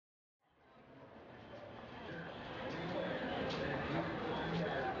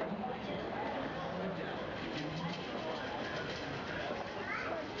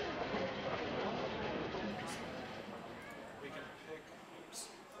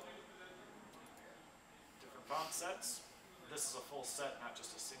sets. This is a full set, not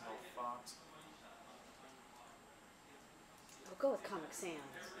just a single font. I'll go with Comic Sans.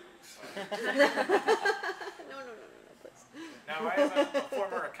 No, please. Now I am a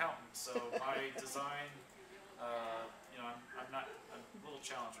former accountant, so my design, you know, I'm a little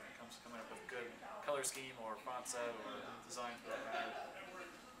challenged when it comes to coming up with a good color scheme or font set or design for that matter.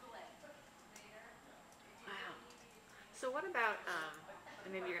 Wow. So what about,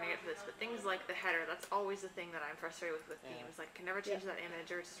 and maybe you're gonna get to this, but things like the header, that's always the thing that I'm frustrated with themes. Like, can never change that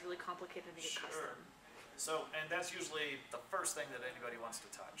image, or it's just really complicated to get custom. So, and that's usually the first thing that anybody wants to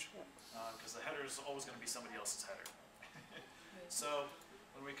touch, because the header is always going to be somebody else's header. So,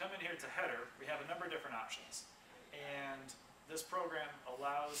 when we come in here to header, we have a number of different options. And this program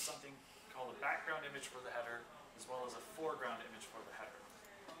allows something called a background image for the header, as well as a foreground image for the header.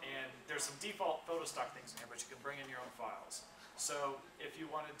 And there's some default photo stock things in here, but you can bring in your own files. So, if you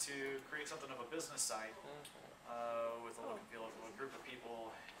wanted to create something of a business site with a look and feel of a group of people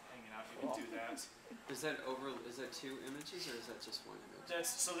hanging out, you can do that. Is that two images, or is that just one image?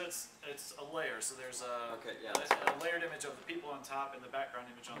 It's a layer. So there's a layered image of the people on top and the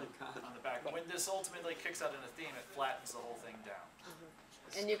background image on the back. When this ultimately kicks out in a theme, it flattens the whole thing down.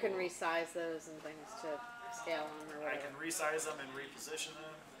 And you can resize those and things to scale them or whatever. I can resize them and reposition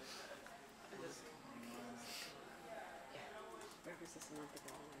them. Where was this a month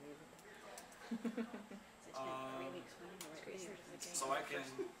ago? So I can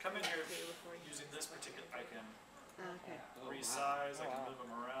come in here using this particular, I can resize, I can move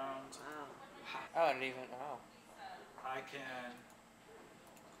them around. Oh, and even, I can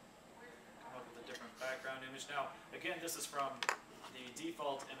come up with a different background image. Now, again, this is from the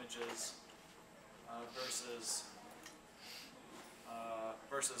default images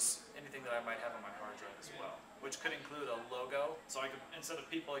versus anything that I might have on my hard drive as well, which could include a logo. So I could, instead of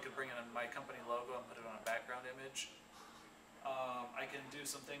people, I could bring in my company logo and put it on a background image. I can do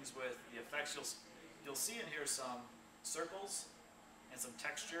some things with the effects. You'll see in here some circles and some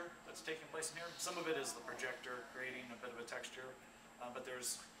texture that's taking place in here. Some of it is the projector creating a bit of a texture, but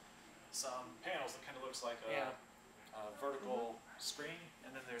there's some panels that kind of looks like a vertical screen,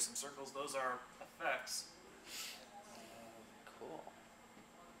 and then there's some circles. Those are effects. cool.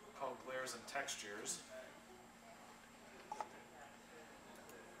 Called glares and textures.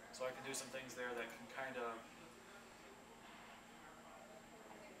 So I can do some things there that can kind of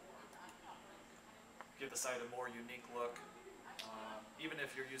give the site a more unique look. Even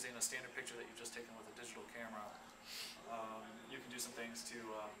if you're using a standard picture that you've just taken with a digital camera, you can do some things to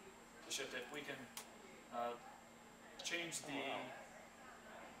shift it. We can change the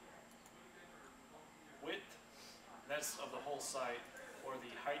width, that's of the whole site, or the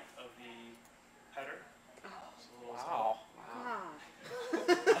height of the header. Wow.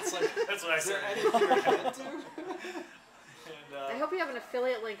 That's what I said. I hope you have an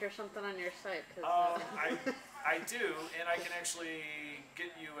affiliate link or something on your site. I do, and I can actually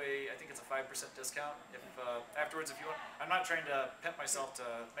get you I think it's a 5% discount. If afterwards, if you want, I'm not trying to pimp myself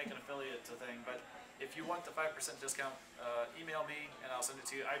to make an affiliate thing, but if you want the 5% discount, email me and I'll send it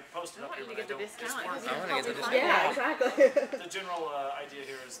to you. I posted up here, but I don't. It's working. Yeah, exactly. The general idea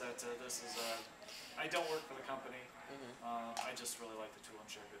here is that this is I don't work for the company. I just really like the tool and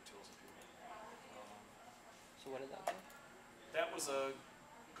share good tools with people. So what did that do? That was a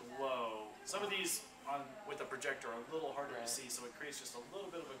glow. Some of these with the projector are a little harder to see, so it creates just a little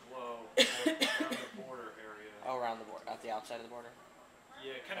bit of a glow around the border area. Oh, around the border, at the outside of the border?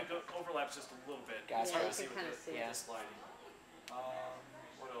 Yeah, it kind of overlaps just a little bit. Gotcha. It's hard to see with this lighting.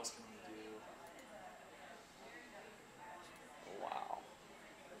 What else can we do? Wow.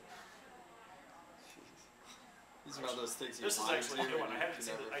 These are all those things you This is actually a new one. I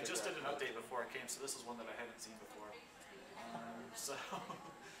just did an out. update before I came, so this is one that I hadn't seen before.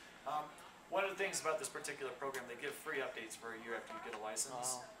 One of the things about this particular program, they give free updates for a year after you get a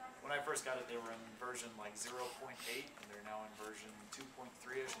license. Wow. When I first got it, they were in version like 0.8, and they're now in version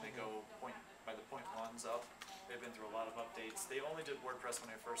 2.3ish, and they go by the .1s up. They've been through a lot of updates. They only did WordPress when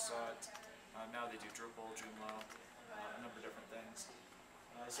I first saw it. Now they do Drupal, Joomla, a number of different things.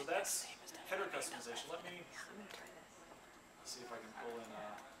 So that's header customization. Let me see if I can pull in.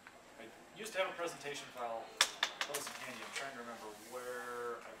 I used to have a presentation file close and handy. I'm trying to remember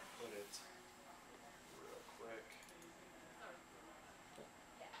where I put it real quick.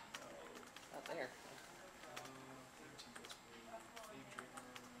 Not there.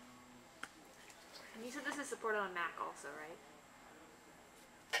 And you said this is supported on Mac also, right?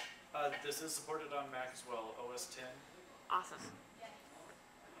 This is supported on Mac as well, OS 10. Awesome.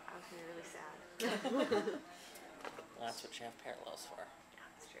 I was gonna be really sad. Well, that's what you have parallels for. Yeah,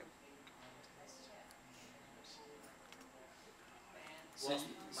 that's true. So, lost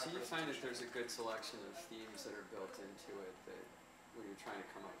so my you find that presentation. there's a good selection of themes that are built into it that when you're trying to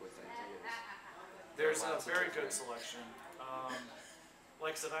come up with ideas. There's a Lots of very good different- selection.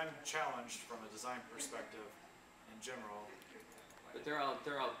 Like I said, I'm challenged from a design perspective in general. But they're all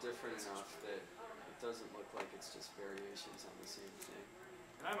different enough that it doesn't look like it's just variations on the same thing.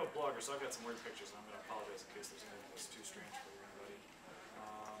 And I'm a blogger, so I've got some weird pictures, and I'm going to apologize in case there's anything that's too strange for anybody.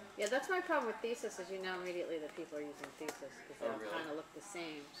 Yeah, that's my problem with thesis, is you know immediately that people are using thesis because they Oh, all really? kind of look the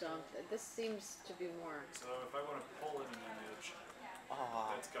same. So this seems to be more. So if I want to pull in an image,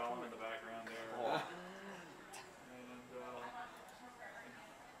 Oh. that's Gollum in the background there. Oh. And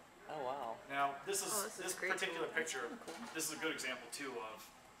Oh wow. now this is Oh, this is this great particular tool. picture. This is a good example too of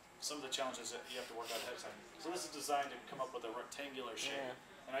some of the challenges that you have to work out ahead of time. So this is designed to come up with a rectangular shape,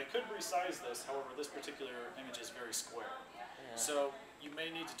 Yeah. and I could resize this. However, this particular image is very square. Yeah. So you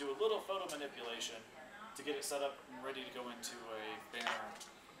may need to do a little photo manipulation to get it set up and ready to go into a banner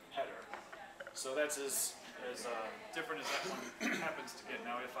header. So that's as different as that one happens to get.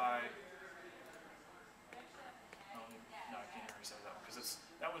 Now if I, no, I can't even resize that one because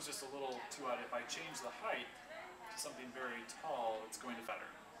that one's just a little too out. If I change the height to something very tall, it's going to feather.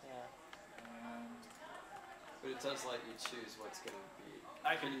 Yeah. And But it does let you choose what's going to be.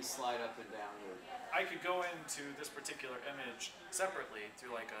 I Can can you slide up and down or I could go into this particular image separately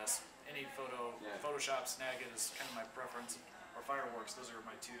through like any photo, Yeah. Photoshop, Snagit is kind of my preference, or Fireworks. Those are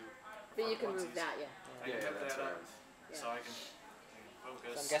my two. But you can preferred move onesies. that, yeah. I can move that's that up, right. so I can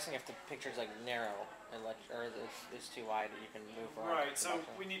focus. So I'm guessing if the picture's like narrow and or it's too wide, you can move around. Right. the So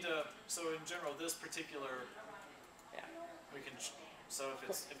bottom. we need to. So in general, this particular, Yeah. we can. So if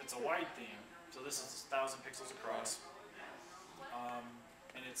it's a wide theme, so this is 1,000 pixels across,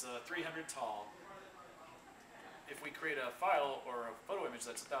 and it's 300 tall. If we create a file or a photo image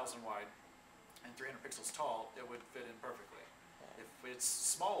that's 1,000 wide and 300 pixels tall, it would fit in perfectly. If it's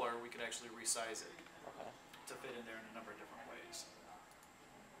smaller, we could actually resize it Okay. to fit in there in a number of different ways.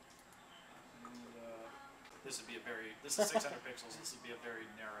 And, this would be this is 600 pixels, this would be a very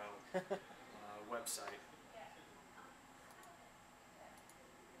narrow website.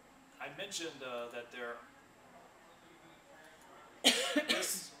 I mentioned that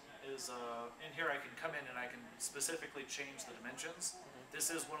this is, in here I can come in and I can specifically change the dimensions. This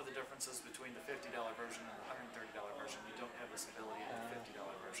is one of the differences between the $50 version and the $130 version. You don't have this ability in the $50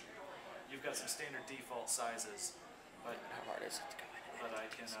 version. You've got some standard default sizes, but How hard is it to go in? but I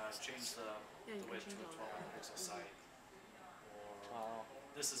can change the Yeah, you can width to change a all that. 1200 pixel site. Or Wow.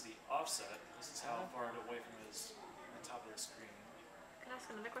 this is the offset. This is how far away from it is on top of the screen. Can I ask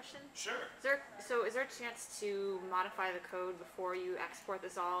another question? Sure. Is there a chance to modify the code before you export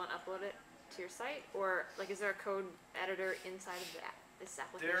this all and upload it to your site, or like is there a code editor inside of this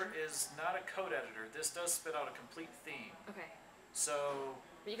application? There is not a code editor. This does spit out a complete theme. Okay, So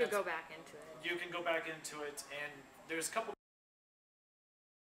but you could that's- go back into it. you can go back into it, and there's a couple